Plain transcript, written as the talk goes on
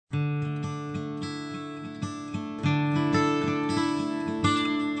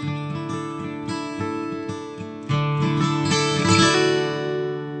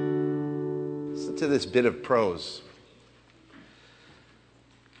to this bit of prose.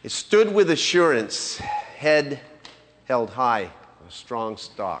 It stood with assurance, head held high, a strong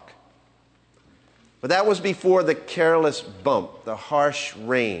stalk. But that was before the careless bump, the harsh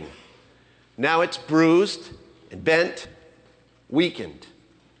rain. Now it's bruised and bent, weakened.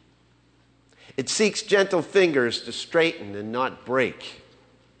 It seeks gentle fingers to straighten and not break.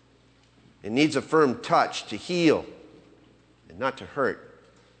 It needs a firm touch to heal and not to hurt.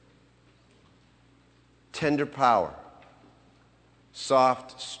 Tender power,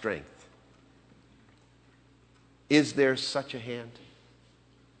 soft strength. Is there such a hand?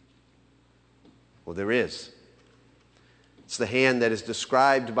 Well, there is. It's the hand that is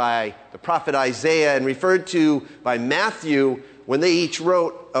described by the prophet Isaiah and referred to by Matthew when they each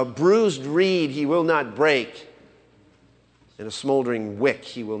wrote, "A bruised reed he will not break, and a smoldering wick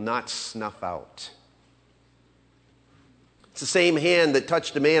he will not snuff out." It's the same hand that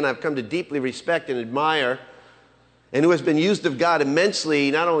touched a man I've come to deeply respect and admire, and who has been used of God immensely,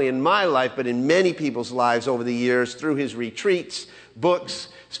 not only in my life, but in many people's lives over the years through his retreats, books,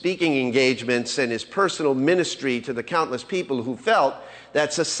 speaking engagements, and his personal ministry to the countless people who felt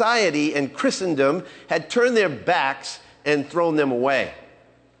that society and Christendom had turned their backs and thrown them away.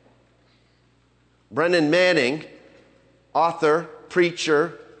 Brennan Manning, author,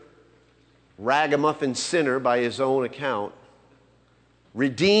 preacher, ragamuffin sinner by his own account,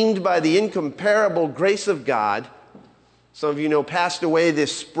 redeemed by the incomparable grace of God, some of you know passed away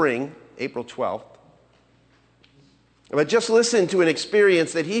this spring, April 12th. But just listen to an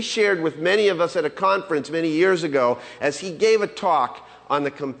experience that he shared with many of us at a conference many years ago as he gave a talk on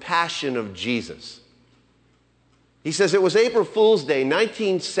the compassion of Jesus. He says, "It was April Fool's Day,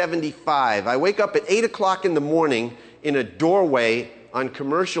 1975. I wake up at 8 o'clock in the morning in a doorway on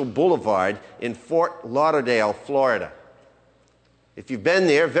Commercial Boulevard in Fort Lauderdale, Florida. If you've been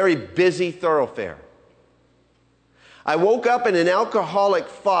there, very busy thoroughfare. I woke up in an alcoholic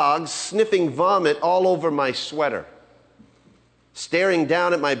fog, sniffing vomit all over my sweater. Staring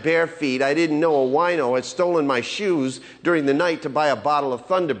down at my bare feet, I didn't know a wino had stolen my shoes during the night to buy a bottle of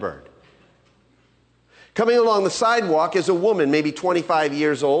Thunderbird. Coming along the sidewalk is a woman, maybe 25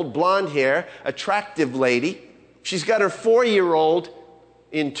 years old, blonde hair, attractive lady. She's got her 4-year-old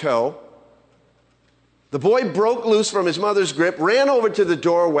in tow. The boy broke loose from his mother's grip, ran over to the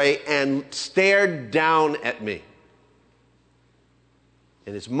doorway, and stared down at me.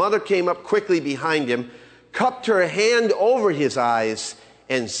 And his mother came up quickly behind him, cupped her hand over his eyes,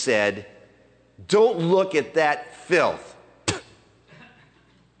 and said, 'Don't look at that filth.'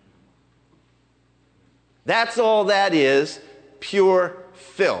 That's all that is, pure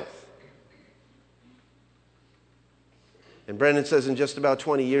filth." And Brendan says, in just about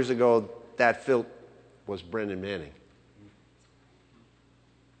 20 years ago, that filth was Brendan Manning.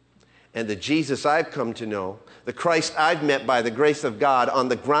 And the Jesus I've come to know, the Christ I've met by the grace of God on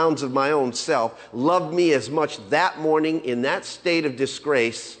the grounds of my own self, loved me as much that morning in that state of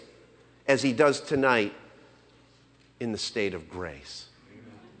disgrace as he does tonight in the state of grace.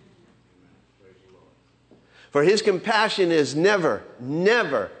 For his compassion is never,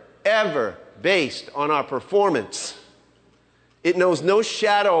 never, ever based on our performance. It knows no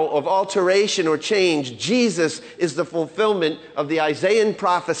shadow of alteration or change. Jesus is the fulfillment of the Isaiah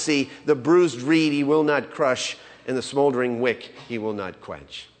prophecy, "The bruised reed he will not crush, and the smoldering wick he will not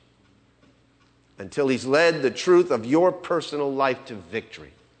quench," until he's led the truth of your personal life to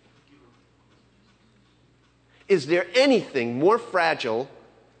victory. Is there anything more fragile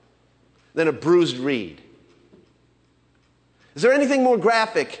than a bruised reed? Is there anything more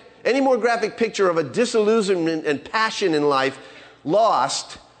graphic, any more graphic picture of a disillusionment and passion in life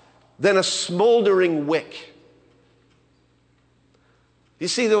lost than a smoldering wick? You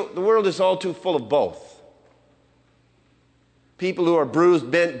see, the world is all too full of both. People who are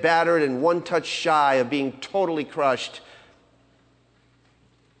bruised, bent, battered, and one touch shy of being totally crushed.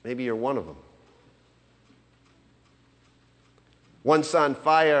 Maybe you're one of them. Once on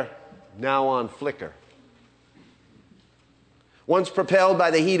fire, now on flicker. Once propelled by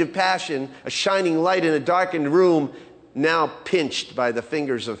the heat of passion, a shining light in a darkened room, now pinched by the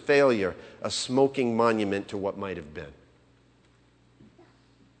fingers of failure, a smoking monument to what might have been.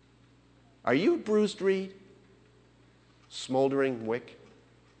 Are you a bruised reed? Smoldering wick?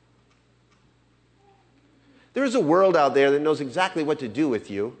 There is a world out there that knows exactly what to do with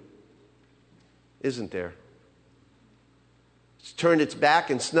you, isn't there? It's turned its back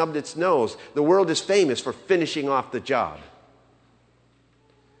and snubbed its nose. The world is famous for finishing off the job.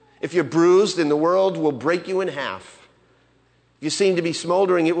 If you're bruised, then the world will break you in half. If you seem to be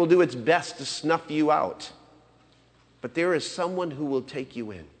smoldering, it will do its best to snuff you out. But there is someone who will take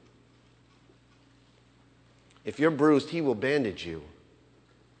you in. If you're bruised, he will bandage you.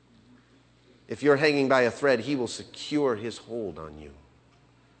 If you're hanging by a thread, he will secure his hold on you.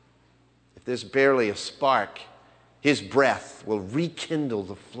 If there's barely a spark, his breath will rekindle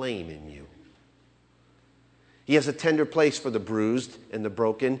the flame in you. He has a tender place for the bruised and the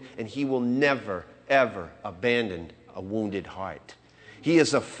broken, and he will never, ever abandon a wounded heart. He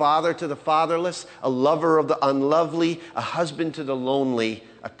is a father to the fatherless, a lover of the unlovely, a husband to the lonely,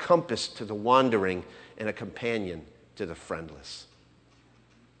 a compass to the wandering, and a companion to the friendless.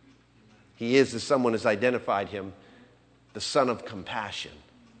 He is, as someone has identified him, the son of compassion.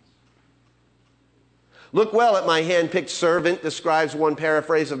 Look well at my hand-picked servant, describes one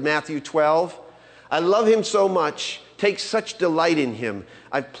paraphrase of Matthew 12. I love him so much, take such delight in him.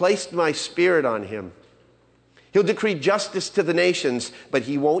 I've placed my spirit on him. He'll decree justice to the nations, but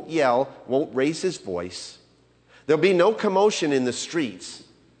he won't yell, won't raise his voice. There'll be no commotion in the streets.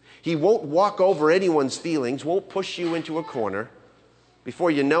 He won't walk over anyone's feelings, won't push you into a corner.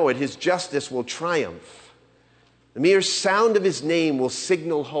 Before you know it, his justice will triumph. The mere sound of his name will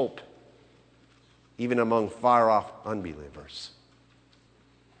signal hope, even among far-off unbelievers.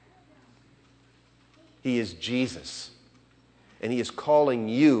 He is Jesus, and he is calling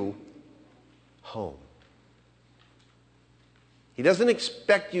you home. He doesn't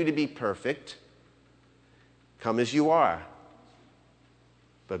expect you to be perfect. Come as you are.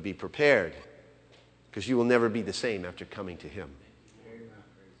 But be prepared, because you will never be the same after coming to him.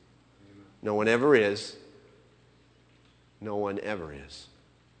 No one ever is. No one ever is.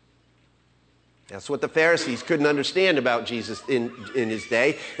 That's what the Pharisees couldn't understand about Jesus in his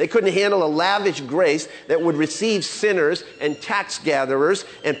day. They couldn't handle a lavish grace that would receive sinners and tax gatherers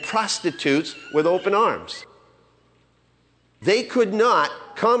and prostitutes with open arms. They could not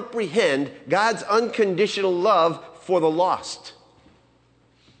comprehend God's unconditional love for the lost.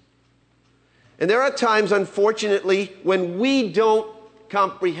 And there are times, unfortunately, when we don't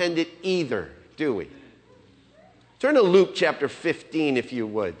comprehend it either, do we? Turn to Luke chapter 15, if you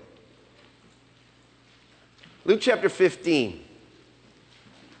would. Luke chapter 15.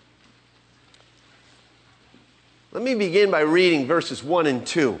 Let me begin by reading verses 1 and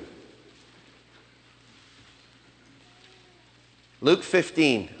 2. Luke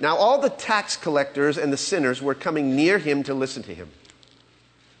 15. Now all the tax collectors and the sinners were coming near him to listen to him.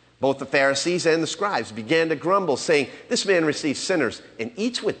 Both the Pharisees and the scribes began to grumble, saying, "This man receives sinners and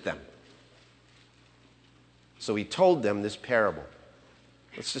eats with them." So he told them this parable.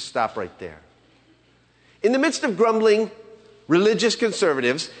 Let's just stop right there. In the midst of grumbling religious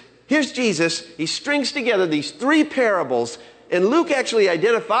conservatives, here's Jesus. He strings together these three parables, and Luke actually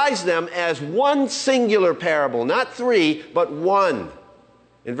identifies them as one singular parable, not three, but one.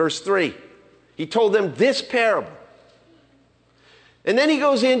 In verse 3, he told them this parable. And then he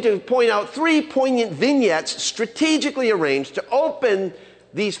goes in to point out three poignant vignettes strategically arranged to open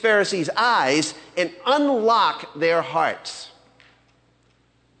these Pharisees' eyes and unlock their hearts.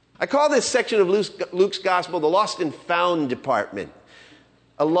 I call this section of Luke's gospel the lost and found department.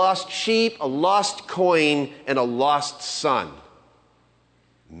 A lost sheep, a lost coin, and a lost son.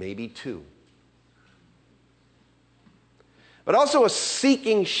 Maybe two. But also a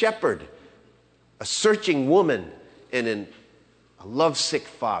seeking shepherd, a searching woman, and a lovesick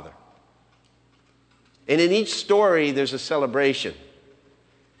father. And in each story, there's a celebration.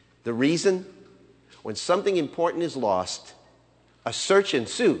 The reason? When something important is lost, a search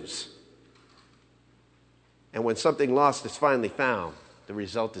ensues. And when something lost is finally found, the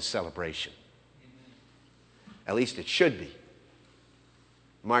result is celebration. At least it should be.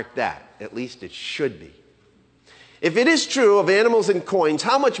 Mark that. At least it should be. If it is true of animals and coins,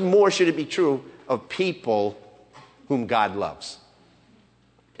 how much more should it be true of people whom God loves?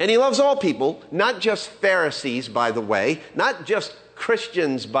 And he loves all people, not just Pharisees, by the way, not just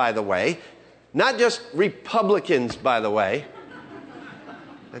Christians, by the way, not just Republicans, by the way.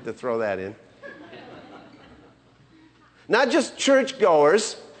 I had to throw that in. Not just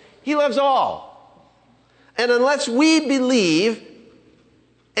churchgoers. He loves all. And unless we believe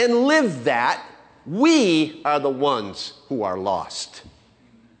and live that, we are the ones who are lost.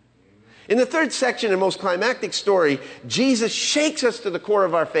 In the third section and most climactic story, Jesus shakes us to the core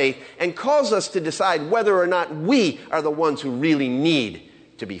of our faith and calls us to decide whether or not we are the ones who really need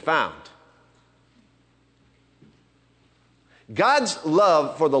to be found. God's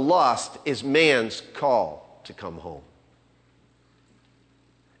love for the lost is man's call to come home.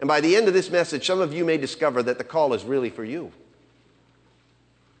 And by the end of this message, some of you may discover that the call is really for you.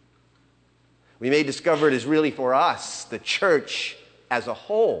 We may discover it is really for us, the church as a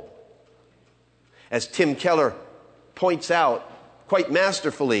whole. As Tim Keller points out quite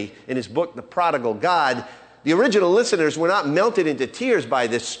masterfully in his book, The Prodigal, God The original listeners were not melted into tears by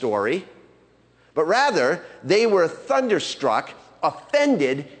this story, but rather they were thunderstruck,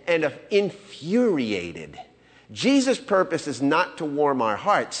 offended, and infuriated. Jesus' purpose is not to warm our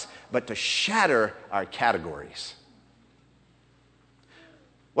hearts, but to shatter our categories.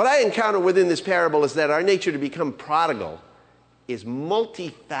 What I encounter within this parable is that our nature to become prodigal is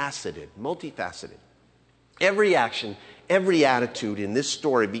multifaceted. Every action, every attitude in this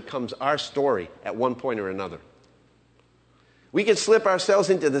story becomes our story at one point or another. We can slip ourselves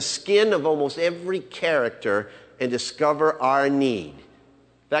into the skin of almost every character and discover our need.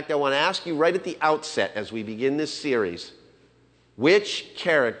 In fact, I want to ask you right at the outset as we begin this series, which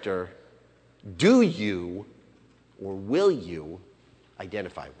character do you or will you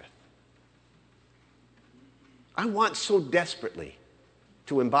identify with? I want so desperately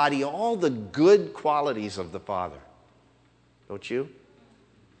to embody all the good qualities of the Father. Don't you?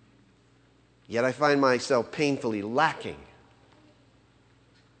 Yet I find myself painfully lacking.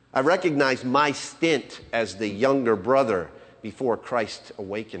 I recognize my stint as the younger brother before Christ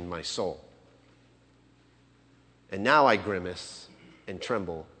awakened my soul. And now I grimace and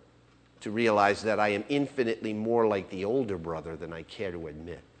tremble to realize that I am infinitely more like the older brother than I care to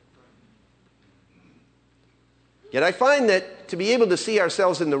admit. Yet I find that to be able to see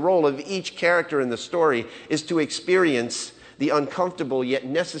ourselves in the role of each character in the story is to experience the uncomfortable yet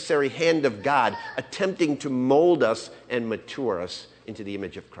necessary hand of God attempting to mold us and mature us into the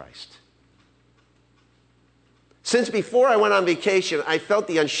image of Christ. Since before I went on vacation, I felt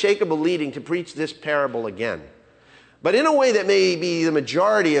the unshakable leading to preach this parable again. But in a way that maybe the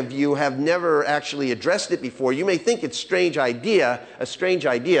majority of you have never actually addressed it before. You may think it's a strange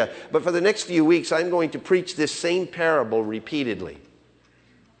idea, but for the next few weeks, I'm going to preach this same parable repeatedly.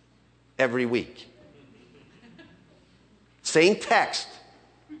 Every week. Same text,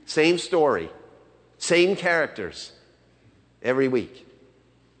 same story, same characters, every week.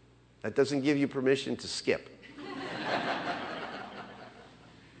 That doesn't give you permission to skip.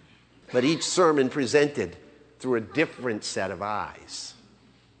 But each sermon presented through a different set of eyes.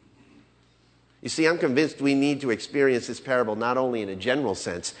 You see, I'm convinced we need to experience this parable not only in a general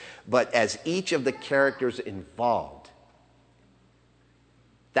sense, but as each of the characters involved.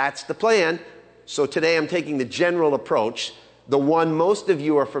 That's the plan. So today I'm taking the general approach, the one most of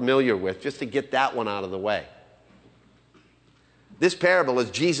you are familiar with, just to get that one out of the way. This parable,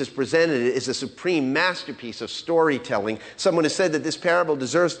 as Jesus presented it, is a supreme masterpiece of storytelling. Someone has said that this parable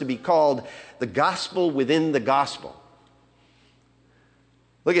deserves to be called the gospel within the gospel.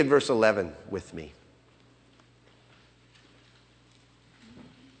 Look at verse 11 with me.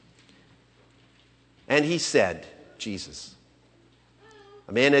 And he said, Jesus,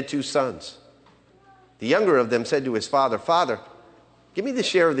 a man had 2 sons. The younger of them said to his father, Father, give me the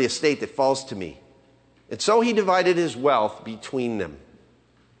share of the estate that falls to me. And so he divided his wealth between them.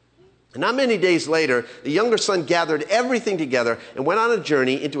 And not many days later, the younger son gathered everything together and went on a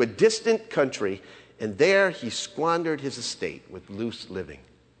journey into a distant country, and there he squandered his estate with loose living.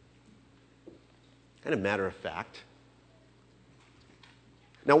 And a matter of fact.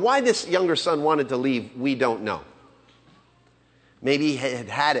 Now, why this younger son wanted to leave, we don't know. Maybe he had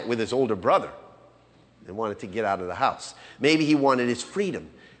had it with his older brother and wanted to get out of the house. Maybe he wanted his freedom.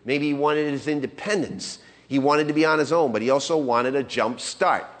 Maybe he wanted his independence. He wanted to be on his own, but he also wanted a jump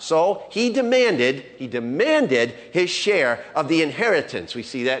start. So he demanded his share of the inheritance. We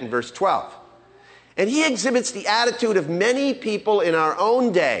see that in verse 12. And he exhibits the attitude of many people in our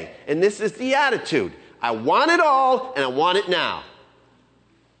own day. And this is the attitude. I want it all, and I want it now.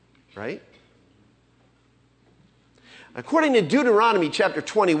 Right? According to Deuteronomy chapter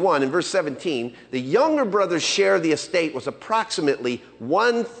 21 and verse 17, the younger brother's share of the estate was approximately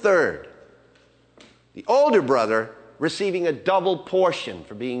 1/3. The older brother receiving a double portion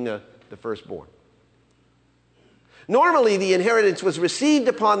for being the firstborn. Normally, the inheritance was received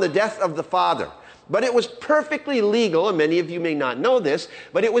upon the death of the father, but it was perfectly legal, and many of you may not know this,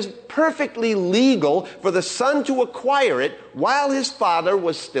 but it was perfectly legal for the son to acquire it while his father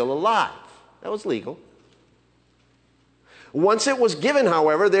was still alive. That was legal. Once it was given,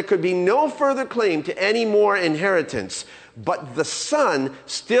 however, there could be no further claim to any more inheritance. But the son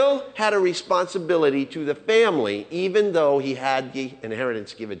still had a responsibility to the family, even though he had the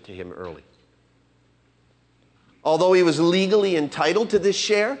inheritance given to him early. Although he was legally entitled to this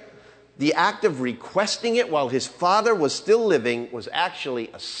share, the act of requesting it while his father was still living was actually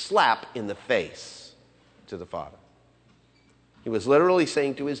a slap in the face to the father. He was literally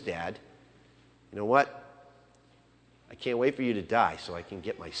saying to his dad, you know what? I can't wait for you to die so I can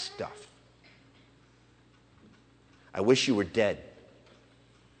get my stuff. I wish you were dead.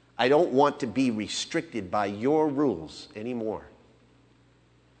 I don't want to be restricted by your rules anymore.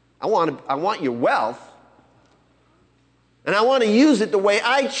 I want your wealth, and I want to use it the way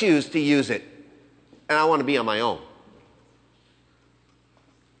I choose to use it, and I want to be on my own.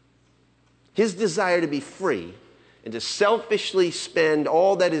 His desire to be free and to selfishly spend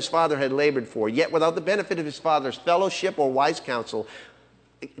all that his father had labored for, yet without the benefit of his father's fellowship or wise counsel,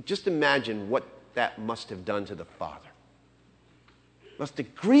 just imagine what that must have done to the father. Must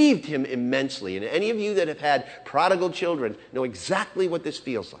have grieved him immensely. And any of you that have had prodigal children know exactly what this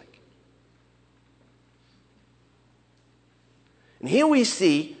feels like. And here we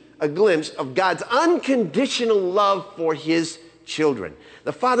see a glimpse of God's unconditional love for his children.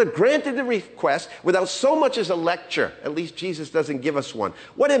 The father granted the request without so much as a lecture. At least Jesus doesn't give us one.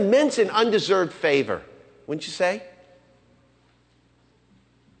 What immense and undeserved favor, wouldn't you say?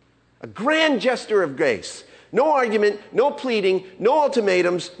 A grand gesture of grace. No argument, no pleading, no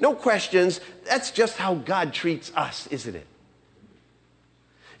ultimatums, no questions. That's just how God treats us, isn't it?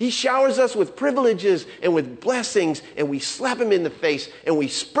 He showers us with privileges and with blessings, and we slap him in the face, and we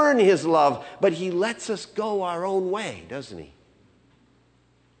spurn his love, but he lets us go our own way, doesn't he?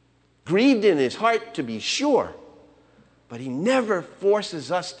 Grieved in his heart, to be sure, but he never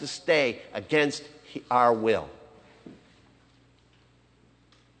forces us to stay against our will.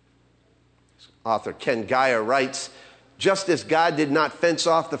 Author Ken Geyer writes, just as God did not fence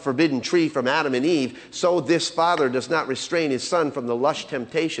off the forbidden tree from Adam and Eve, so this father does not restrain his son from the lush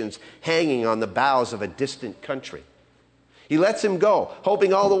temptations hanging on the boughs of a distant country. He lets him go,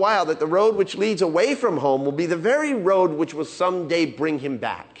 hoping all the while that the road which leads away from home will be the very road which will someday bring him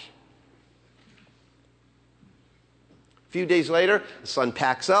back. A few days later, the son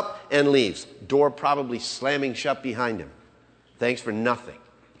packs up and leaves, door probably slamming shut behind him. Thanks for nothing.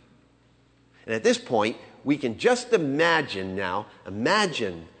 And at this point, we can just imagine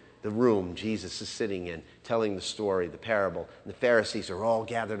the room Jesus is sitting in, telling the story, the parable. And the Pharisees are all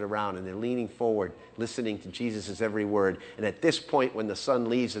gathered around, and they're leaning forward, listening to Jesus' every word. And at this point, when the son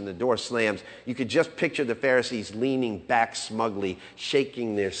leaves and the door slams, you could just picture the Pharisees leaning back smugly,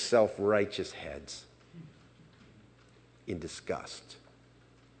 shaking their self-righteous heads in disgust.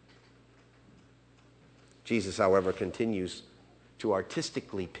 Jesus, however, continues to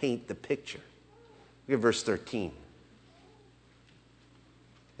artistically paint the picture. Look at verse 13.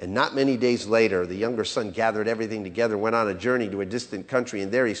 And not many days later, the younger son gathered everything together, went on a journey to a distant country,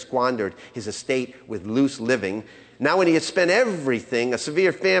 and there he squandered his estate with loose living. Now when he had spent everything, a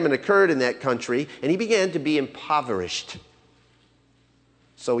severe famine occurred in that country, and he began to be impoverished.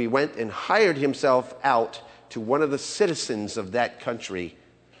 So he went and hired himself out to one of the citizens of that country,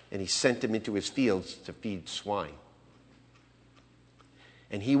 and he sent him into his fields to feed swine.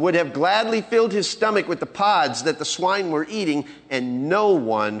 And he would have gladly filled his stomach with the pods that the swine were eating, and no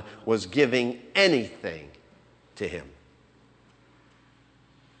one was giving anything to him.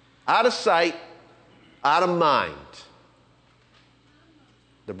 Out of sight, out of mind.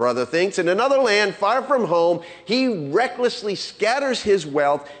 The brother thinks, in another land far from home, he recklessly scatters his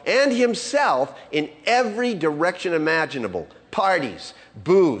wealth and himself in every direction imaginable. Parties,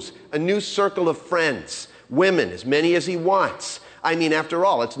 booze, a new circle of friends, women, as many as he wants. I mean, after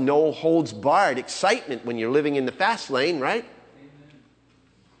all, it's no holds barred excitement when you're living in the fast lane, right?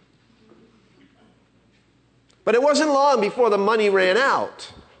 But it wasn't long before the money ran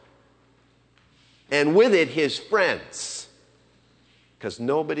out. And with it, his friends. Because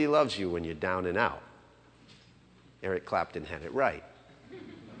nobody loves you when you're down and out. Eric Clapton had it right.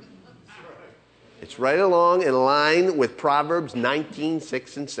 It's right along in line with Proverbs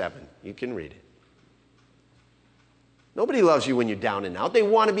 19:6 and 7. You can read it. Nobody loves you when you're down and out. They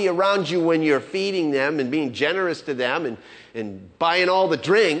want to be around you when you're feeding them and being generous to them and buying all the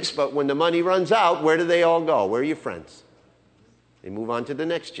drinks. But when the money runs out, where do they all go? Where are your friends? They move on to the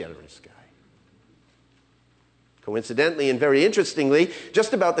next generous guy. Coincidentally and very interestingly,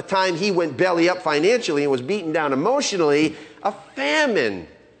 just about the time he went belly up financially and was beaten down emotionally, a famine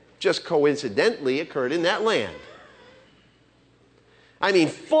just coincidentally occurred in that land. I mean,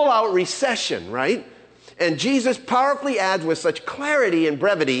 full-out recession, right? And Jesus powerfully adds with such clarity and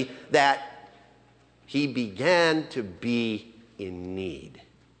brevity that he began to be in need.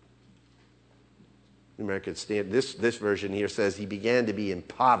 The American Standard, this version here says he began to be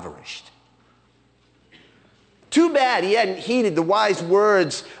impoverished. Too bad he hadn't heeded the wise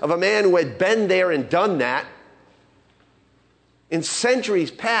words of a man who had been there and done that. In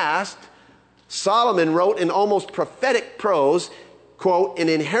centuries past, Solomon wrote in almost prophetic prose, quote, an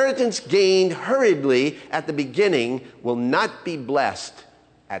inheritance gained hurriedly at the beginning will not be blessed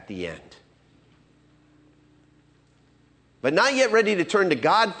at the end. But not yet ready to turn to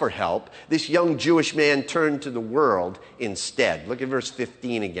God for help, this young Jewish man turned to the world instead. Look at verse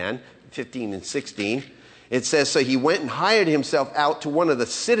 15 again, 15 and 16. It says, so he went and hired himself out to one of the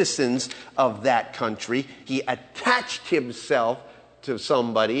citizens of that country. He attached himself to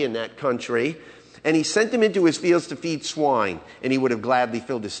somebody in that country, and he sent him into his fields to feed swine. And he would have gladly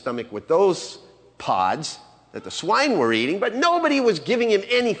filled his stomach with those pods that the swine were eating, but nobody was giving him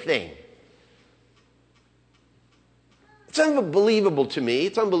anything. It's unbelievable to me.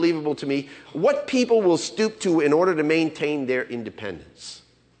 It's unbelievable to me what people will stoop to in order to maintain their independence.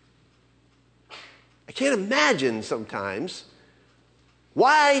 I can't imagine sometimes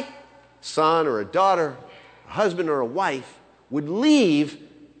why a son or a daughter, a husband or a wife would leave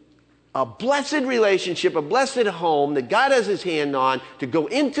a blessed relationship, a blessed home that God has his hand on to go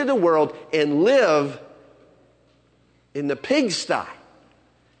into the world and live in the pigsty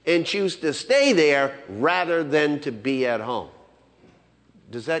and choose to stay there rather than to be at home.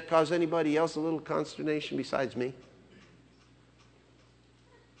 Does that cause anybody else a little consternation besides me?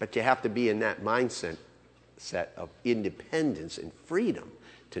 But you have to be in that mindset of independence and freedom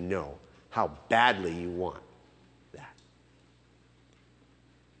to know how badly you want that.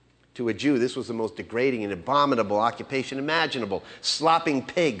 To a Jew, this was the most degrading and abominable occupation imaginable, slopping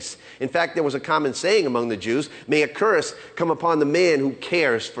pigs. In fact, there was a common saying among the Jews, may a curse come upon the man who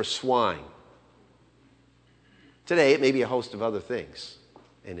cares for swine. Today, it may be a host of other things,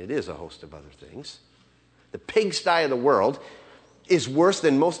 and it is a host of other things. The pigsty of the world is worse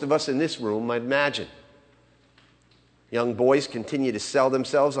than most of us in this room might imagine. Young boys continue to sell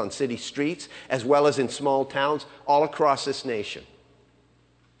themselves on city streets as well as in small towns all across this nation.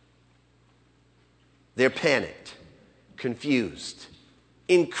 They're panicked, confused.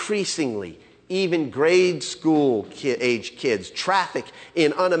 Increasingly, even grade school age kids traffic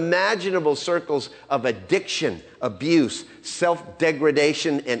in unimaginable circles of addiction, abuse,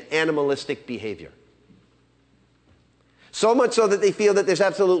 self-degradation, and animalistic behavior. So much so that they feel that there's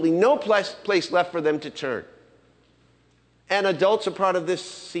absolutely no place left for them to turn. And adults are part of this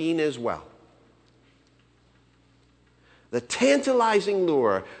scene as well. The tantalizing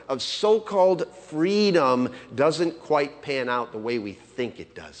lure of so-called freedom doesn't quite pan out the way we think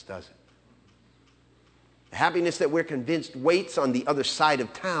it does it? The happiness that we're convinced waits on the other side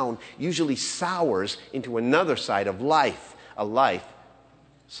of town usually sours into another side of life, a life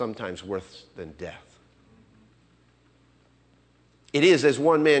sometimes worse than death. It is, as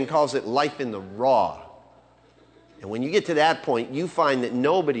one man calls it, life in the raw. And when you get to that point, you find that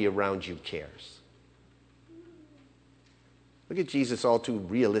nobody around you cares. Look at Jesus' all too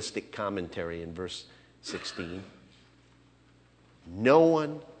realistic commentary in verse 16. No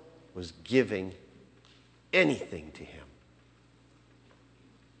one was giving anything to him.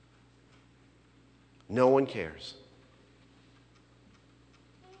 No one cares.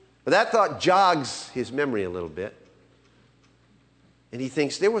 But that thought jogs his memory a little bit. And he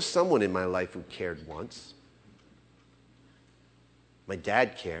thinks, there was someone in my life who cared once. My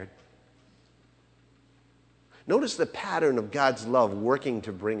dad cared. Notice the pattern of God's love working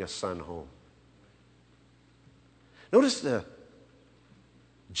to bring a son home. Notice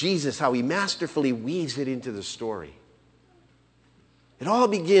Jesus, how he masterfully weaves it into the story. It all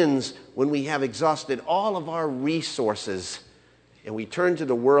begins when we have exhausted all of our resources and we turn to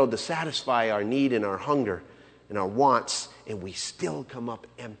the world to satisfy our need and our hunger and our wants, and we still come up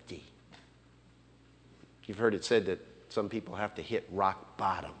empty. You've heard it said that some people have to hit rock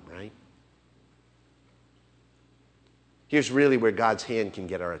bottom, right? Here's really where God's hand can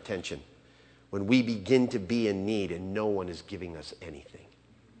get our attention. When we begin to be in need and no one is giving us anything.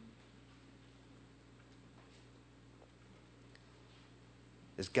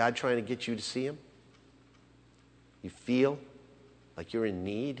 Is God trying to get you to see him? You feel like you're in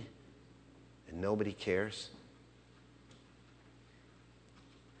need and nobody cares?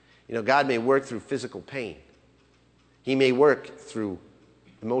 You know, God may work through physical pain. He may work through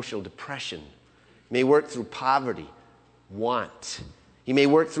emotional depression. He may work through poverty, want. He may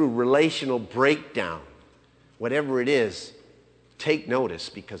work through relational breakdown. Whatever it is, take notice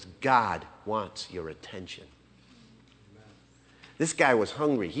because God wants your attention. This guy was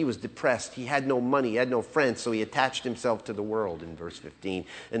hungry. He was depressed. He had no money. He had no friends, so he attached himself to the world in verse 15.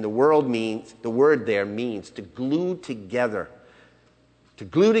 And the word there means to glue together. To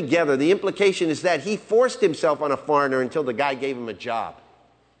glue together. The implication is that he forced himself on a foreigner until the guy gave him a job.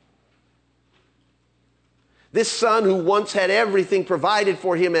 This son who once had everything provided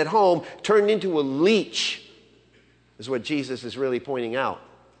for him at home turned into a leech, is what Jesus is really pointing out.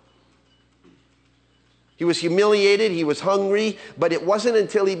 He was humiliated, he was hungry, but it wasn't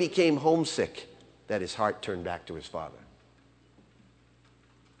until he became homesick that his heart turned back to his father.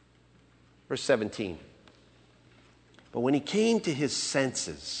 Verse 17. But when he came to his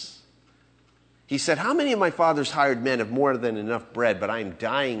senses, he said, how many of my father's hired men have more than enough bread, but I am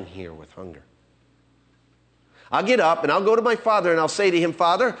dying here with hunger? I'll get up and I'll go to my father and I'll say to him,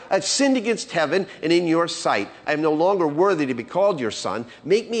 Father, I've sinned against heaven and in your sight. I am no longer worthy to be called your son.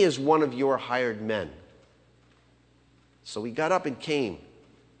 Make me as one of your hired men. So he got up and came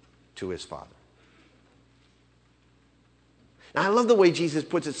to his father. Now, I love the way Jesus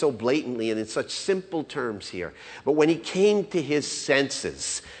puts it so blatantly and in such simple terms here. But when he came to his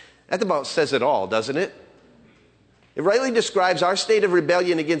senses, that about says it all, doesn't it? It rightly describes our state of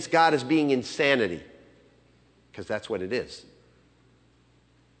rebellion against God as being insanity. Because that's what it is.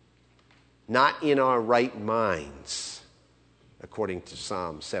 Not in our right minds, according to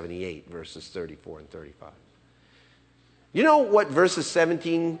Psalm 78, verses 34 and 35. You know what verses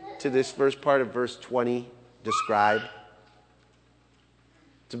 17 to this first part of verse 20 describe?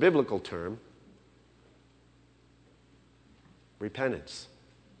 It's a biblical term. Repentance.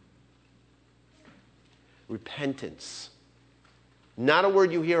 Repentance. Not a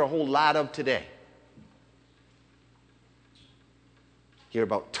word you hear a whole lot of today. You hear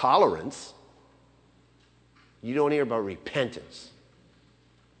about tolerance. You don't hear about repentance.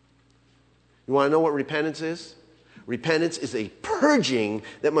 You want to know what repentance is? Repentance is a purging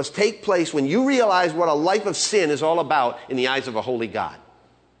that must take place when you realize what a life of sin is all about in the eyes of a holy God.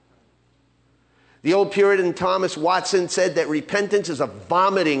 The old Puritan Thomas Watson said that repentance is a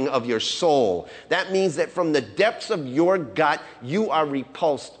vomiting of your soul. That means that from the depths of your gut, you are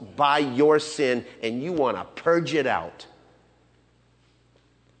repulsed by your sin and you want to purge it out.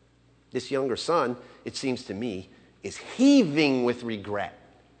 This younger son, it seems to me, is heaving with regret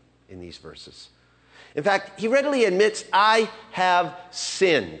in these verses. In fact, he readily admits, I have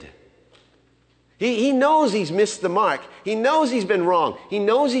sinned. He knows he's missed the mark. He knows he's been wrong. He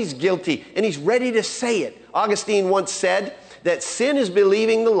knows he's guilty, and he's ready to say it. Augustine once said that sin is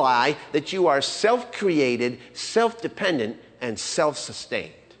believing the lie that you are self-created, self-dependent, and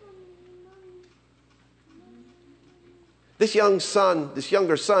self-sustained. This younger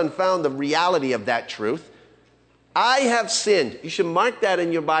son found the reality of that truth. I have sinned. You should mark that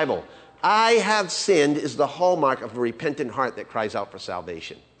in your Bible. I have sinned is the hallmark of a repentant heart that cries out for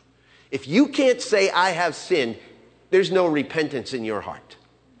salvation. If you can't say, I have sinned, there's no repentance in your heart.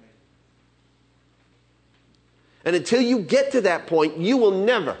 And until you get to that point, you will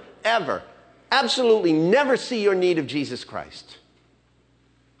never, ever, absolutely never see your need of Jesus Christ.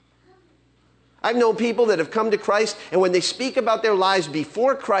 I've known people that have come to Christ, and when they speak about their lives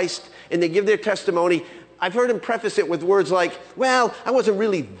before Christ and they give their testimony, I've heard them preface it with words like, well, I wasn't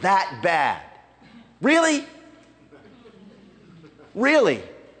really that bad. Really? Really?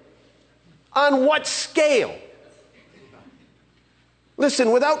 On what scale?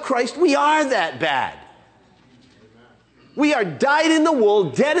 Listen, without Christ, we are that bad. We are dyed in the wool,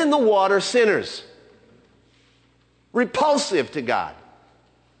 dead in the water sinners. Repulsive to God.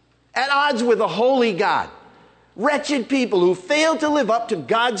 At odds with a holy God. Wretched people who fail to live up to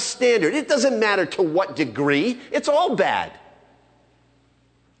God's standard. It doesn't matter to what degree. It's all bad.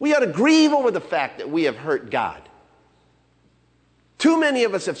 We ought to grieve over the fact that we have hurt God. Too many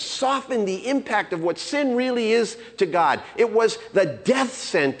of us have softened the impact of what sin really is to God. It was the death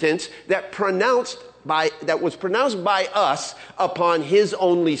sentence that was pronounced by us upon his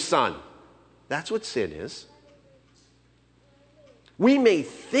only son. That's what sin is. We may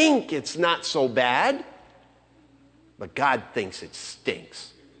think it's not so bad, but God thinks it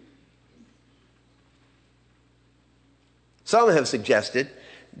stinks. Some have suggested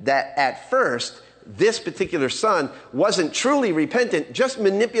that at first, this particular son wasn't truly repentant, just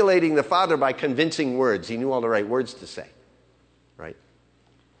manipulating the father by convincing words. He knew all the right words to say, right?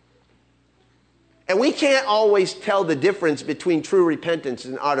 And we can't always tell the difference between true repentance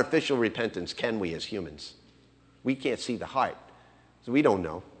and artificial repentance, can we, as humans? We can't see the heart, so we don't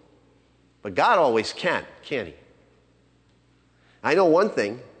know. But God always can, can't he? I know one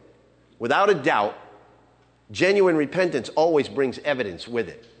thing, without a doubt, genuine repentance always brings evidence with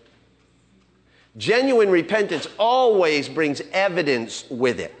it. Genuine repentance always brings evidence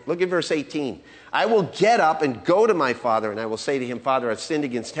with it. Look at verse 18. I will get up and go to my father, and I will say to him, Father, I've sinned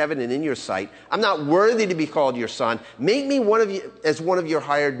against heaven and in your sight. I'm not worthy to be called your son. Make me as one of your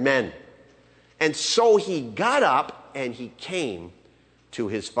hired men. And so he got up and he came to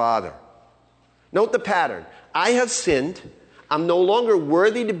his father. Note the pattern. I have sinned. I'm no longer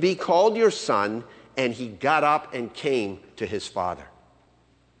worthy to be called your son. And he got up and came to his father.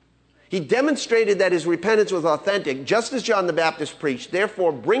 He demonstrated that his repentance was authentic, just as John the Baptist preached.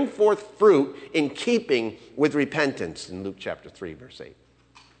 Therefore, bring forth fruit in keeping with repentance, in Luke chapter 3, verse 8.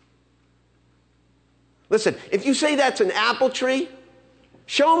 Listen, if you say that's an apple tree,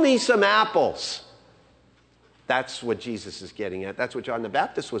 show me some apples. That's what Jesus is getting at. That's what John the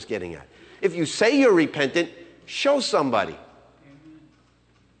Baptist was getting at. If you say you're repentant, show somebody.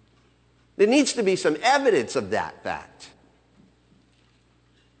 There needs to be some evidence of that fact.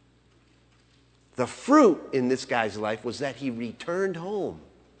 The fruit in this guy's life was that he returned home.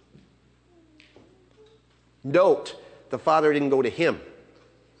 Note, the father didn't go to him.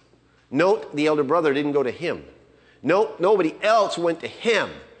 Note, the elder brother didn't go to him. Note, nobody else went to him.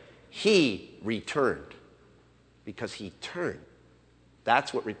 He returned because he turned.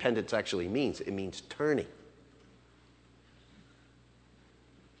 That's what repentance actually means. It means turning.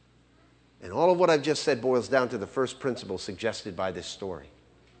 And all of what I've just said boils down to the first principle suggested by this story.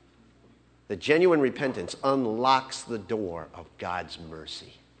 The genuine repentance unlocks the door of God's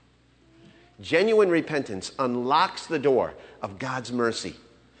mercy. Genuine repentance unlocks the door of God's mercy.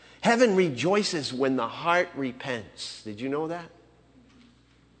 Heaven rejoices when the heart repents. Did you know that?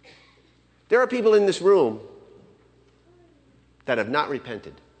 There are people in this room that have not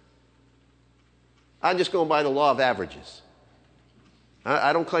repented. I'm just going by the law of averages.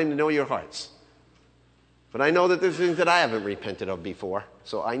 I don't claim to know your hearts. But I know that there's things that I haven't repented of before.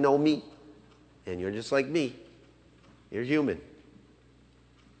 So I know me. And you're just like me. You're human.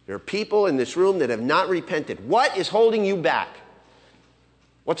 There are people in this room that have not repented. What is holding you back?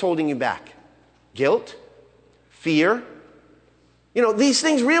 What's holding you back? Guilt? Fear? You know, these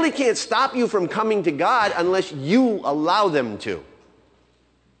things really can't stop you from coming to God unless you allow them to.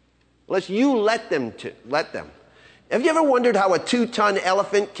 Unless you let them. Have you ever wondered how a 2-ton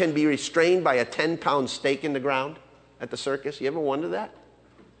elephant can be restrained by a 10-pound stake in the ground at the circus? You ever wonder that?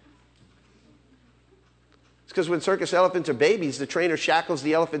 It's because when circus elephants are babies, the trainer shackles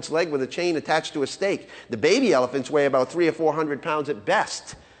the elephant's leg with a chain attached to a stake. The baby elephants weigh about 300 or 400 pounds at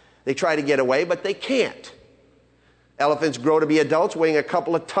best. They try to get away, but they can't. Elephants grow to be adults weighing a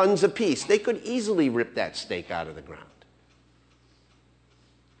couple of tons apiece. They could easily rip that stake out of the ground.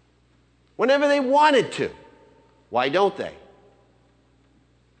 Whenever they wanted to. Why don't they?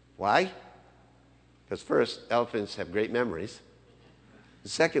 Why? Because first, elephants have great memories. And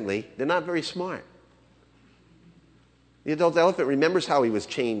secondly, they're not very smart. The adult elephant remembers how he was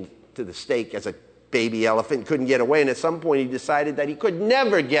chained to the stake as a baby elephant, couldn't get away, and at some point he decided that he could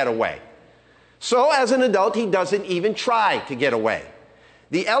never get away. So as an adult, he doesn't even try to get away.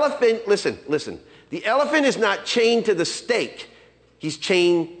 The elephant, listen, the elephant is not chained to the stake. He's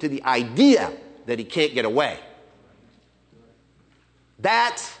chained to the idea that he can't get away.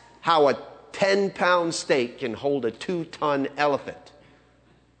 That's how a 10-pound stake can hold a 2-ton elephant.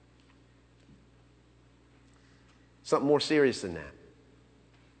 Something more serious than that.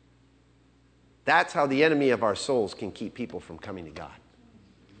 That's how the enemy of our souls can keep people from coming to God.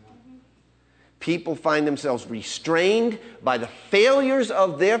 People find themselves restrained by the failures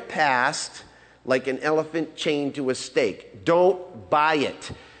of their past like an elephant chained to a stake. Don't buy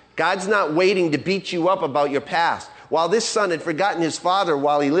it. God's not waiting to beat you up about your past. While this son had forgotten his father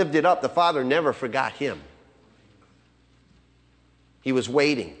while he lived it up, the father never forgot him. He was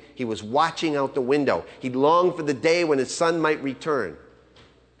waiting. He was watching out the window. He longed for the day when his son might return.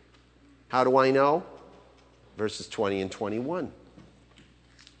 How do I know? Verses 20 and 21.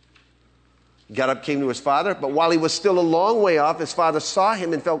 He got up, came to his father, but while he was still a long way off, his father saw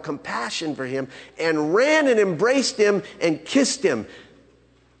him and felt compassion for him and ran and embraced him and kissed him.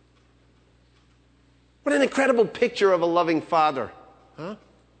 What an incredible picture of a loving father. Huh?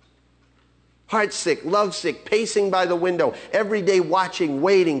 Heartsick, lovesick, pacing by the window, every day watching,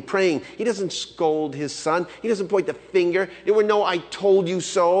 waiting, praying. He doesn't scold his son. He doesn't point the finger. There were no I told you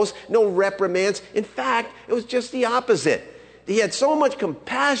so's, no reprimands. In fact, it was just the opposite. He had so much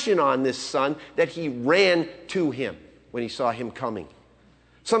compassion on this son that he ran to him when he saw him coming.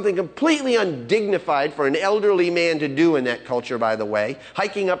 Something completely undignified for an elderly man to do in that culture, by the way,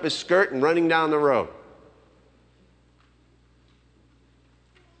 hiking up his skirt and running down the road.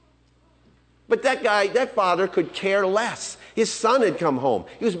 But that father could care less. His son had come home.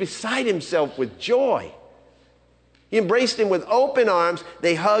 He was beside himself with joy. He embraced him with open arms.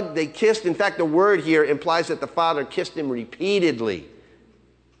 They hugged, they kissed. In fact, the word here implies that the father kissed him repeatedly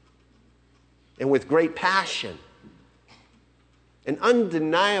and with great passion. An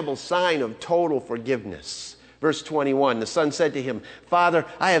undeniable sign of total forgiveness. Verse 21, the son said to him, Father,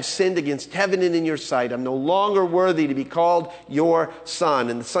 I have sinned against heaven and in your sight. I'm no longer worthy to be called your son.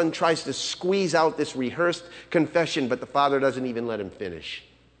 And the son tries to squeeze out this rehearsed confession, but the father doesn't even let him finish.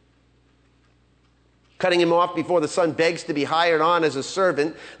 Cutting him off before the son begs to be hired on as a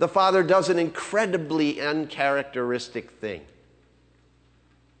servant, the father does an incredibly uncharacteristic thing.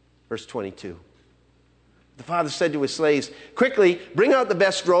 Verse 22, The father said to his slaves, quickly, bring out the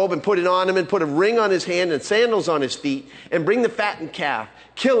best robe and put it on him, and put a ring on his hand and sandals on his feet, and bring the fattened calf.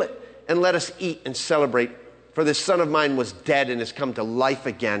 Kill it, and let us eat and celebrate. For this son of mine was dead and has come to life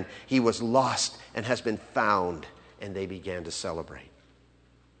again. He was lost and has been found. And they began to celebrate.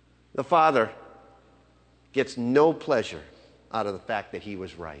 The father gets no pleasure out of the fact that he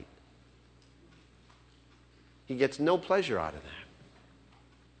was right. He gets no pleasure out of that.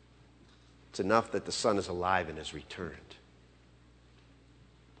 It's enough that the son is alive and has returned.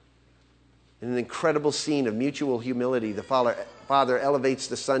 In an incredible scene of mutual humility, the father elevates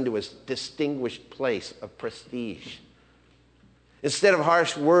the son to a distinguished place of prestige. Instead of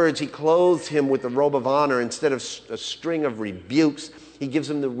harsh words, he clothes him with the robe of honor. Instead of a string of rebukes, he gives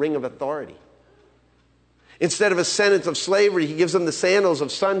him the ring of authority. Instead of a sentence of slavery, he gives him the sandals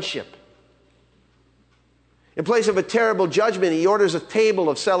of sonship. In place of a terrible judgment, he orders a table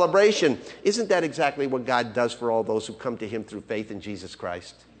of celebration. Isn't that exactly what God does for all those who come to him through faith in Jesus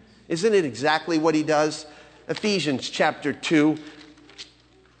Christ? Isn't it exactly what he does? Ephesians chapter 2.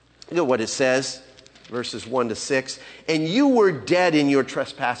 Look at what it says, verses 1 to 6. And you were dead in your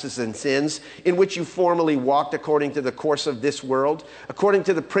trespasses and sins, in which you formerly walked according to the course of this world, according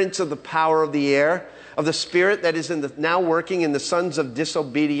to the prince of the power of the air, of the spirit that is now working in the sons of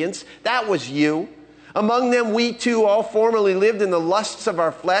disobedience. That was you. Among them we too all formerly lived in the lusts of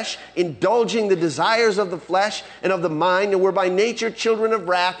our flesh, indulging the desires of the flesh and of the mind, and were by nature children of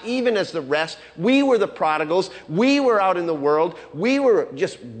wrath, even as the rest. We were the prodigals. We were out in the world. We were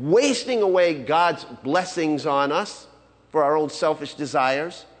just wasting away God's blessings on us for our own selfish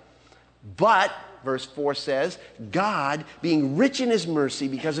desires. But, verse 4 says, God, being rich in his mercy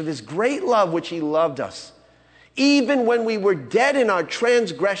because of his great love which he loved us, even when we were dead in our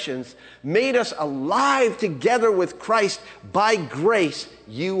transgressions, made us alive together with Christ. By grace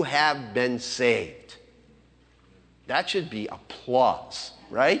you have been saved. That should be applause,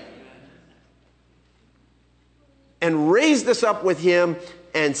 right? And raised us up with him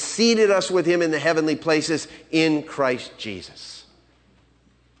and seated us with him in the heavenly places in Christ Jesus.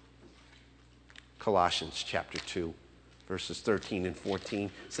 Colossians chapter 2, verses 13 and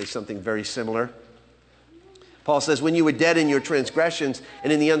 14 say something very similar. Paul says, when you were dead in your transgressions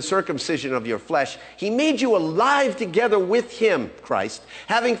and in the uncircumcision of your flesh, he made you alive together with him, Christ,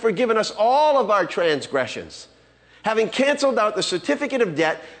 having forgiven us all of our transgressions, having canceled out the certificate of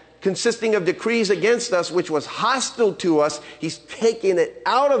debt consisting of decrees against us, which was hostile to us. He's taken it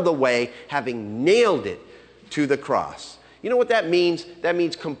out of the way, having nailed it to the cross. You know what that means? That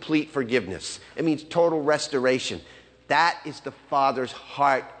means complete forgiveness. It means total restoration. That is the Father's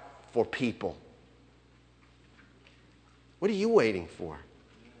heart for people. What are you waiting for?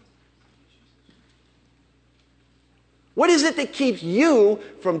 What is it that keeps you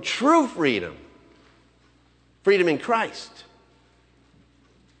from true freedom? Freedom in Christ.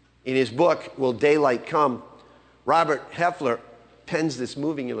 In his book, Will Daylight Come?, Robert Heffler pens this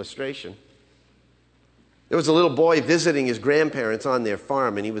moving illustration. There was a little boy visiting his grandparents on their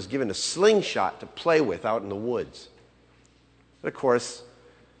farm, and he was given a slingshot to play with out in the woods. But of course,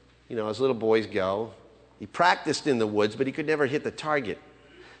 as little boys go, he practiced in the woods, but he could never hit the target.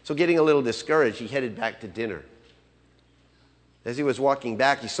 So getting a little discouraged, he headed back to dinner. As he was walking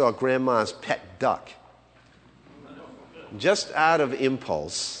back, he saw Grandma's pet duck. Just out of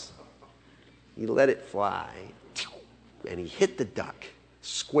impulse, he let it fly, and he hit the duck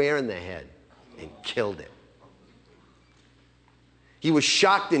square in the head and killed it. He was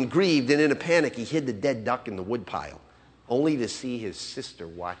shocked and grieved, and in a panic, he hid the dead duck in the woodpile, only to see his sister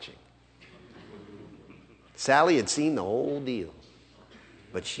watching. Sally had seen the whole deal,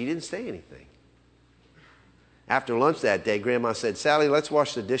 but she didn't say anything. After lunch that day, Grandma said, Sally, let's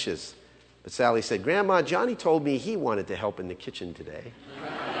wash the dishes. But Sally said, Grandma, Johnny told me he wanted to help in the kitchen today.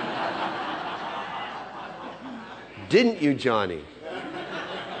 Didn't you, Johnny?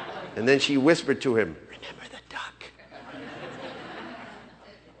 And then she whispered to him, remember the duck.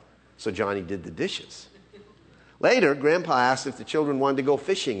 So Johnny did the dishes. Later, Grandpa asked if the children wanted to go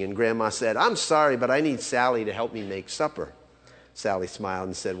fishing, and Grandma said, I'm sorry, but I need Sally to help me make supper. Sally smiled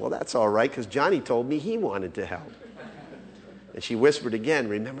and said, well, that's all right, because Johnny told me he wanted to help. And she whispered again,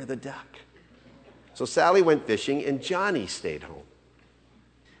 remember the duck. So Sally went fishing, and Johnny stayed home.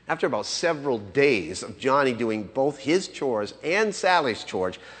 After about several days of Johnny doing both his chores and Sally's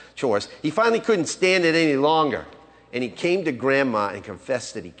chores, he finally couldn't stand it any longer, and he came to Grandma and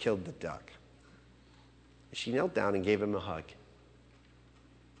confessed that he killed the duck. She knelt down and gave him a hug.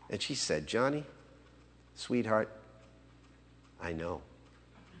 And she said, Johnny, sweetheart, I know.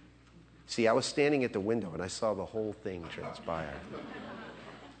 See, I was standing at the window and I saw the whole thing transpire.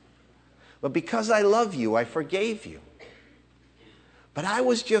 But because I love you, I forgave you. But I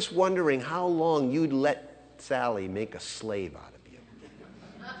was just wondering how long you'd let Sally make a slave out of you.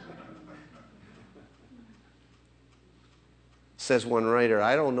 Says one writer,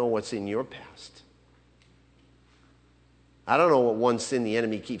 I don't know what's in your past. I don't know what one sin the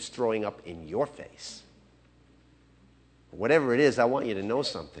enemy keeps throwing up in your face. Whatever it is, I want you to know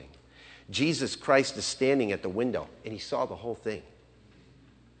something. Jesus Christ is standing at the window, and he saw the whole thing.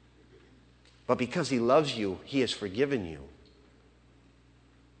 But because he loves you, he has forgiven you.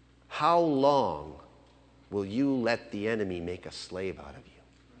 How long will you let the enemy make a slave out of you?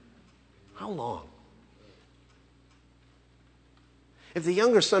 How long? If the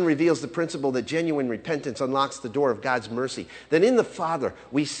younger son reveals the principle that genuine repentance unlocks the door of God's mercy, then in the Father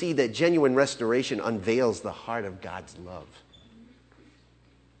we see that genuine restoration unveils the heart of God's love.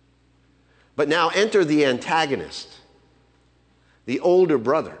 But now enter the antagonist, the older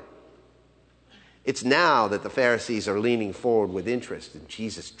brother. It's now that the Pharisees are leaning forward with interest, and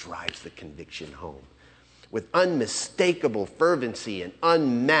Jesus drives the conviction home. With unmistakable fervency and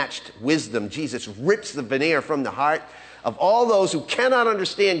unmatched wisdom, Jesus rips the veneer from the heart of all those who cannot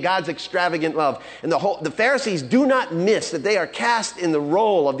understand God's extravagant love. And the Pharisees do not miss that they are cast in the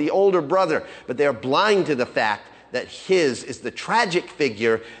role of the older brother, but they are blind to the fact that his is the tragic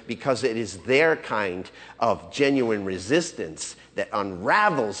figure, because it is their kind of genuine resistance that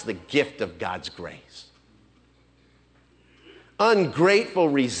unravels the gift of God's grace. Ungrateful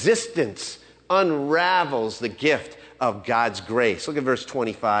resistance unravels the gift of God's grace. Look at verse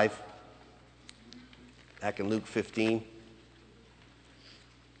 25. Back in Luke 15.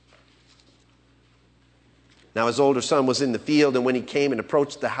 Now his older son was in the field, and when he came and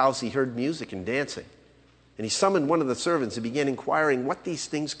approached the house, he heard music and dancing. And he summoned one of the servants and began inquiring what these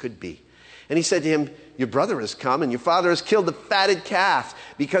things could be. And he said to him, your brother has come, and your father has killed the fatted calf,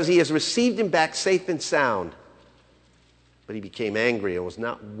 because he has received him back safe and sound. But he became angry and was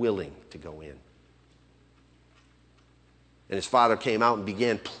not willing to go in. And his father came out and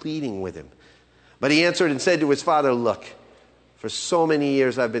began pleading with him. But he answered and said to his father, look, for so many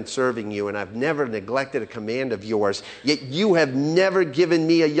years I've been serving you, and I've never neglected a command of yours. Yet you have never given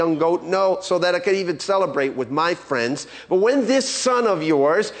me a young goat, no, so that I could even celebrate with my friends. But when this son of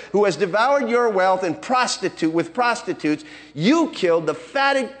yours, who has devoured your wealth and with prostitutes, you killed the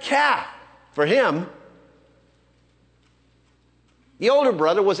fatted calf for him. The older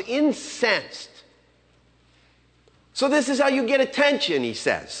brother was incensed. So this is how you get attention, he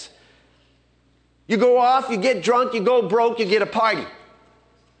says. You go off, you get drunk, you go broke, you get a party.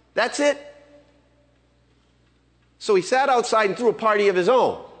 That's it. So he sat outside and threw a party of his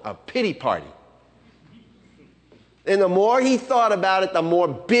own, a pity party. And the more he thought about it, the more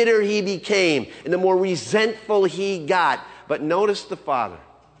bitter he became, and the more resentful he got. But notice the father.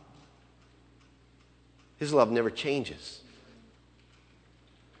 His love never changes.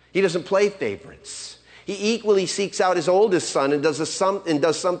 He doesn't play favorites. He equally seeks out his oldest son and does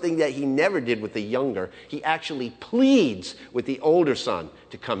something that he never did with the younger. He actually pleads with the older son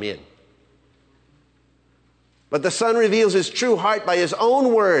to come in. But the son reveals his true heart by his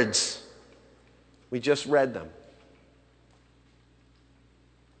own words. We just read them.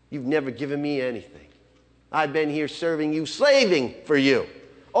 You've never given me anything. I've been here serving you, slaving for you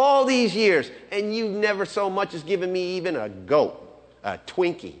all these years, and you've never so much as given me even a goat, a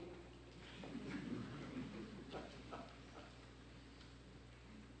Twinkie.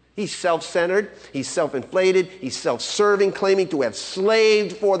 He's self-centered, he's self-inflated, he's self-serving, claiming to have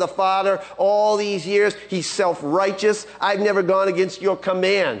slaved for the Father all these years. He's self-righteous. I've never gone against your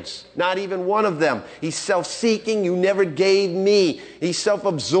commands, not even one of them. He's self-seeking. You never gave me. He's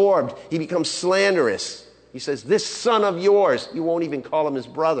self-absorbed. He becomes slanderous. He says, this son of yours, you won't even call him his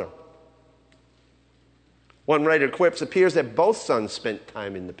brother. One writer quips, it appears that both sons spent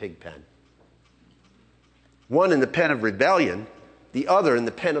time in the pig pen. One in the pen of rebellion, the other in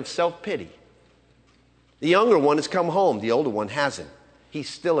the pen of self-pity. The younger one has come home. The older one hasn't. He's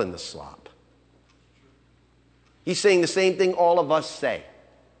still in the slop. He's saying the same thing all of us say.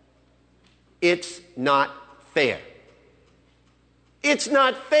 It's not fair. It's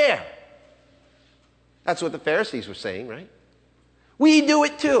not fair. That's what the Pharisees were saying, right? We do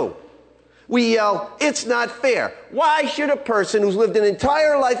it too. We yell, it's not fair. Why should a person who's lived an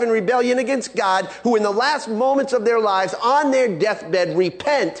entire life in rebellion against God, who in the last moments of their lives, on their deathbed,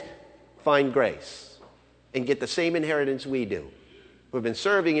 repent, find grace and get the same inheritance we do, who have been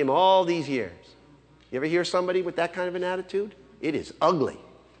serving him all these years? You ever hear somebody with that kind of an attitude? It is ugly.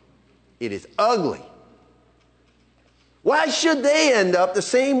 It is ugly. Why should they end up the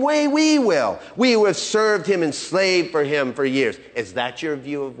same way we will? We who have served him and slaved for him for years. Is that your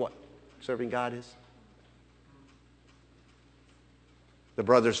view of what serving God is? The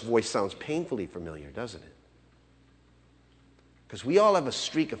brother's voice sounds painfully familiar, doesn't it? Because we all have a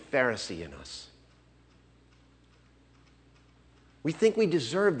streak of Pharisee in us. We think we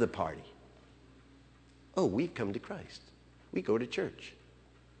deserve the party. Oh, we've come to Christ. We go to church.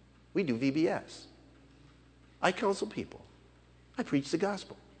 We do VBS. I counsel people. I preach the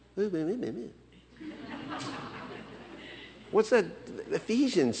gospel. What's that?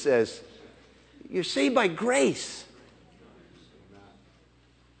 Ephesians says, you're saved by grace.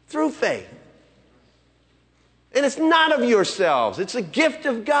 Through faith. And it's not of yourselves. It's a gift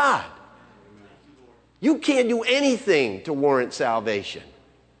of God. You can't do anything to warrant salvation.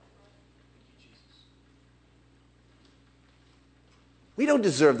 We don't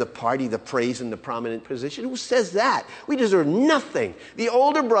deserve the party, the praise, and the prominent position. Who says that? We deserve nothing. The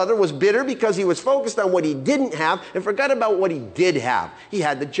older brother was bitter because he was focused on what he didn't have and forgot about what he did have. He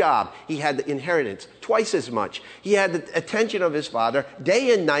had the job. He had the inheritance, twice as much. He had the attention of his father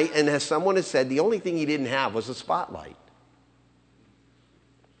day and night, and as someone has said, the only thing he didn't have was a spotlight.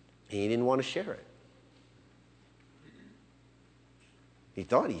 He didn't want to share it. He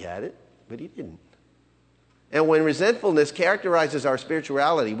thought he had it, but he didn't. And when resentfulness characterizes our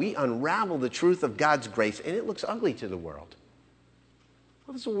spirituality, we unravel the truth of God's grace, and it looks ugly to the world.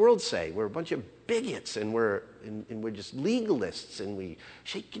 What does the world say? We're a bunch of bigots, and we're just legalists, and we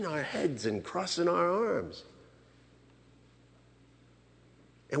shaking our heads and crossing our arms.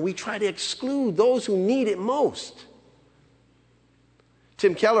 And we try to exclude those who need it most.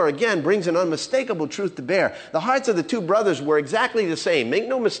 Tim Keller, again, brings an unmistakable truth to bear. The hearts of the two brothers were exactly the same. Make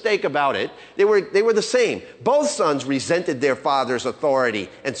no mistake about it. They were the same. Both sons resented their father's authority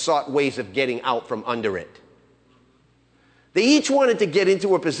and sought ways of getting out from under it. They each wanted to get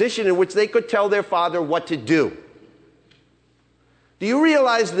into a position in which they could tell their father what to do. Do you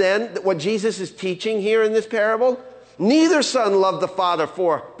realize then that what Jesus is teaching here in this parable? Neither son loved the father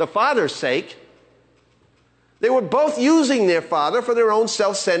for the father's sake. They were both using their father for their own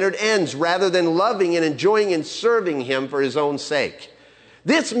self-centered ends rather than loving and enjoying and serving him for his own sake.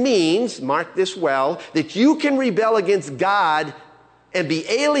 This means, mark this well, that you can rebel against God and be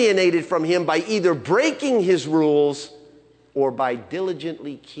alienated from him by either breaking his rules or by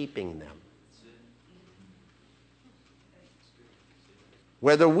diligently keeping them.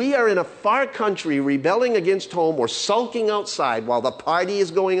 Whether we are in a far country rebelling against home or sulking outside while the party is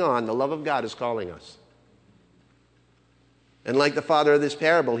going on, the love of God is calling us. And like the father of this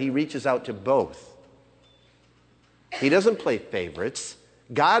parable, he reaches out to both. He doesn't play favorites.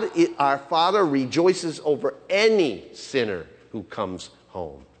 God, our Father, rejoices over any sinner who comes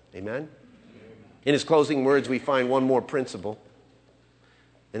home. Amen? In his closing words, we find one more principle.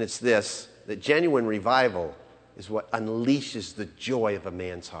 And it's this, that genuine revival is what unleashes the joy of a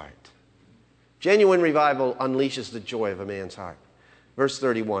man's heart. Genuine revival unleashes the joy of a man's heart. Verse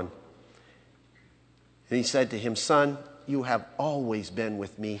 31. And he said to him, Son, you have always been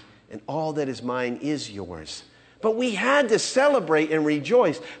with me, and all that is mine is yours. But we had to celebrate and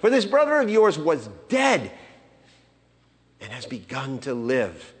rejoice, for this brother of yours was dead and has begun to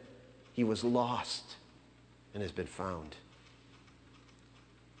live. He was lost and has been found.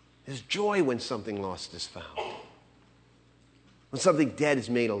 There's joy when something lost is found, when something dead is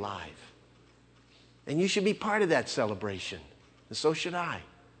made alive. And you should be part of that celebration, and so should I.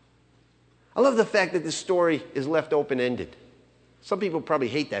 I love the fact that this story is left open-ended. Some people probably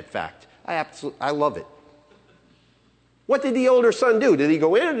hate that fact. I love it. What did the older son do? Did he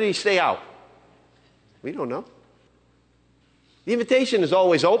go in or did he stay out? We don't know. The invitation is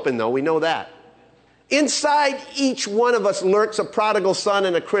always open, though. We know that. Inside each one of us lurks a prodigal son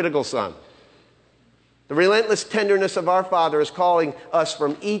and a critical son. The relentless tenderness of our Father is calling us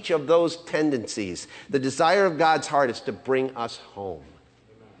from each of those tendencies. The desire of God's heart is to bring us home.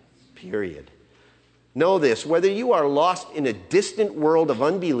 Period. Know this, whether you are lost in a distant world of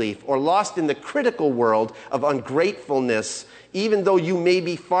unbelief or lost in the critical world of ungratefulness, even though you may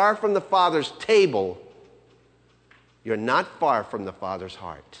be far from the Father's table, you're not far from the Father's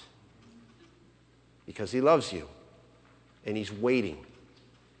heart. Because he loves you, and he's waiting,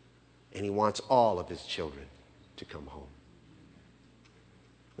 and he wants all of his children to come home.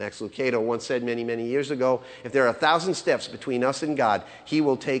 Max Lucado once said many, many years ago, if there are 1,000 steps between us and God, he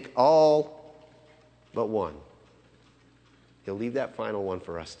will take all but one. He'll leave that final one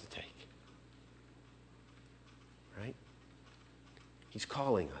for us to take. Right? He's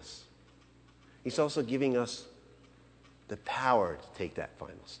calling us. He's also giving us the power to take that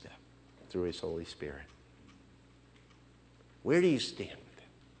final step through his Holy Spirit. Where do you stand?